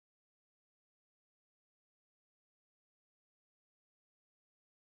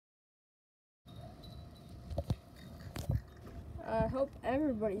I hope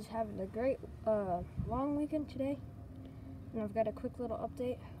everybody's having a great long weekend today. And I've got a quick little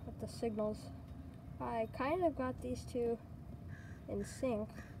update with the signals. I kind of got these two in sync.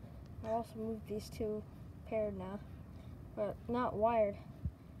 I also moved these two paired now, but not wired.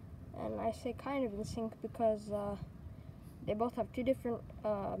 And I say kind of in sync because they both have two different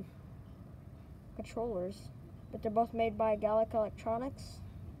controllers, but they're both made by Gallic Electronics.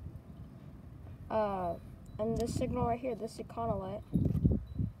 And this signal right here, this Econolite,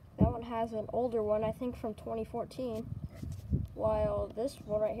 that one has an older one, I think from 2014, while this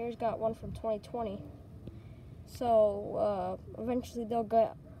one right here's got one from 2020. So eventually they'll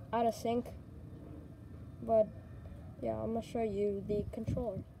get out of sync. But yeah, I'm gonna show you the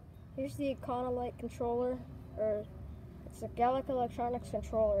controller. Here's the Econolite controller, or it's a Gallic Electronics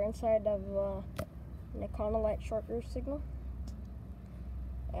controller inside of an Econolite short groove signal.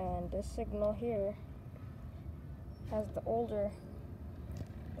 And this signal here has the older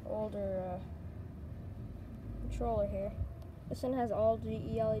controller here. This one has all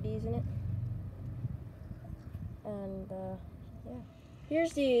GE LEDs in it. And yeah.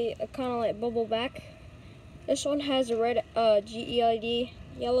 Here's the Econolite bubbleback. This one has a red GE LED,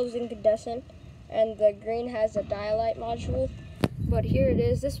 yellow's incandescent, and the green has a dialight module. But here it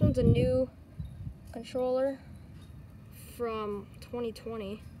is. This one's a new controller from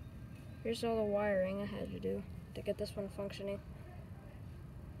 2020. Here's all the wiring I had to do to get this one functioning.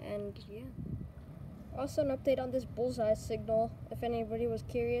 And yeah. Also an update on this bullseye signal, if anybody was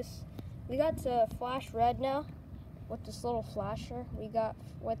curious. We got flash red now with this little flasher we got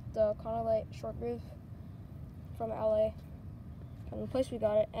with the Econolite short groove from LA. And the place we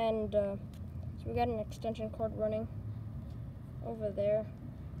got it, and so we got an extension cord running over there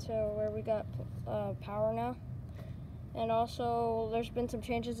to where we got power now. And also there's been some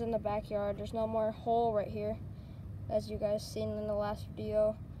changes in the backyard. There's no more hole right here, as you guys seen in the last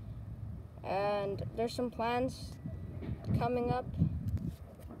video. And there's some plans coming up.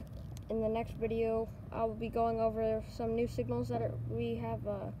 In the next video, I'll be going over some new signals that we have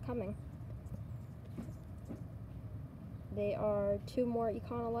coming. They are two more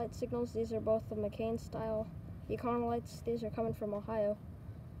Econolite signals. These are both the McCain style Econolites. These are coming from Ohio.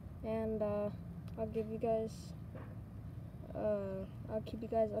 And I'll keep you guys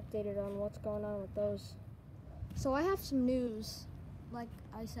updated on what's going on with those. So I have some news. Like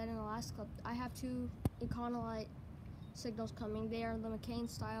I said in the last clip, I have two Econolite signals coming. They are the McCain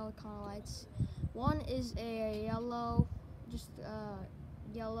style Econolites. One is a yellow,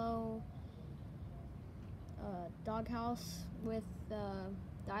 yellow doghouse with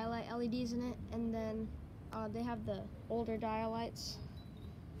dialight LEDs in it, and then they have the older dialights.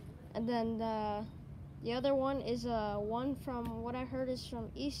 And then the other one is one from what I heard is from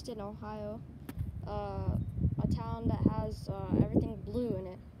Easton, Ohio, a town that has everything blue in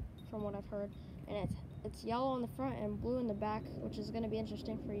it, from what I've heard, and it's yellow on the front and blue in the back, which is going to be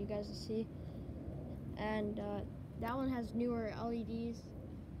interesting for you guys to see. And that one has newer LEDs,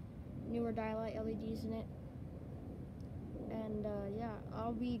 newer dialight LEDs in it. And yeah,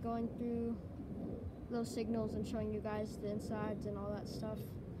 I'll be going through those signals and showing you guys the insides and all that stuff.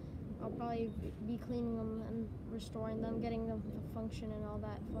 I'll probably be cleaning them and restoring them, getting them to function and all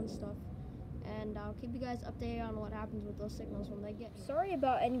that fun stuff. And I'll keep you guys updated on what happens with those signals when they get here. Sorry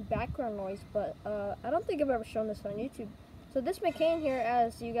about any background noise, but I don't think I've ever shown this on YouTube. So this McCain here,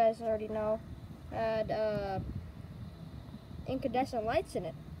 as you guys already know, had incandescent lights in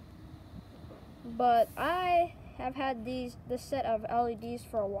it. But I have had this set of LEDs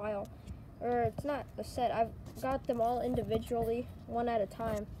for a while. Or it's not a set, I've got them all individually, one at a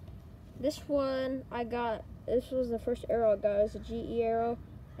time. This one this was the first arrow I got. It was a GE arrow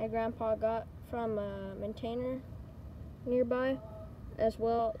my grandpa got from a maintainer nearby, as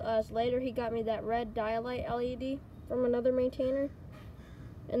well as later he got me that red dialight LED from another maintainer.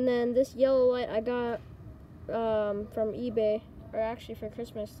 And then this yellow light I got from eBay, or actually for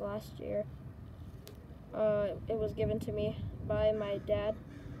Christmas last year. It was given to me by my dad,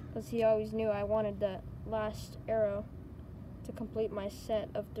 because he always knew I wanted that last arrow to complete my set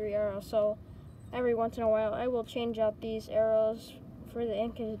of 3 arrows. So every once in a while I will change out these arrows for the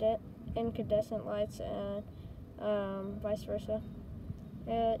incandescent lights, and vice versa.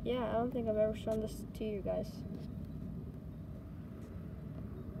 Yeah, I don't think I've ever shown this to you guys.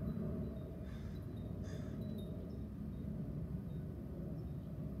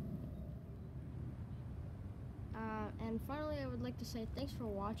 And finally, I would like to say thanks for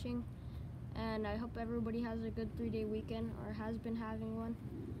watching, and I hope everybody has a good 3-day weekend, or has been having one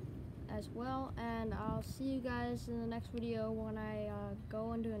as well. And I'll see you guys in the next video when I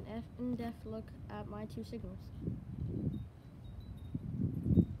go into an in-depth look at my two signals.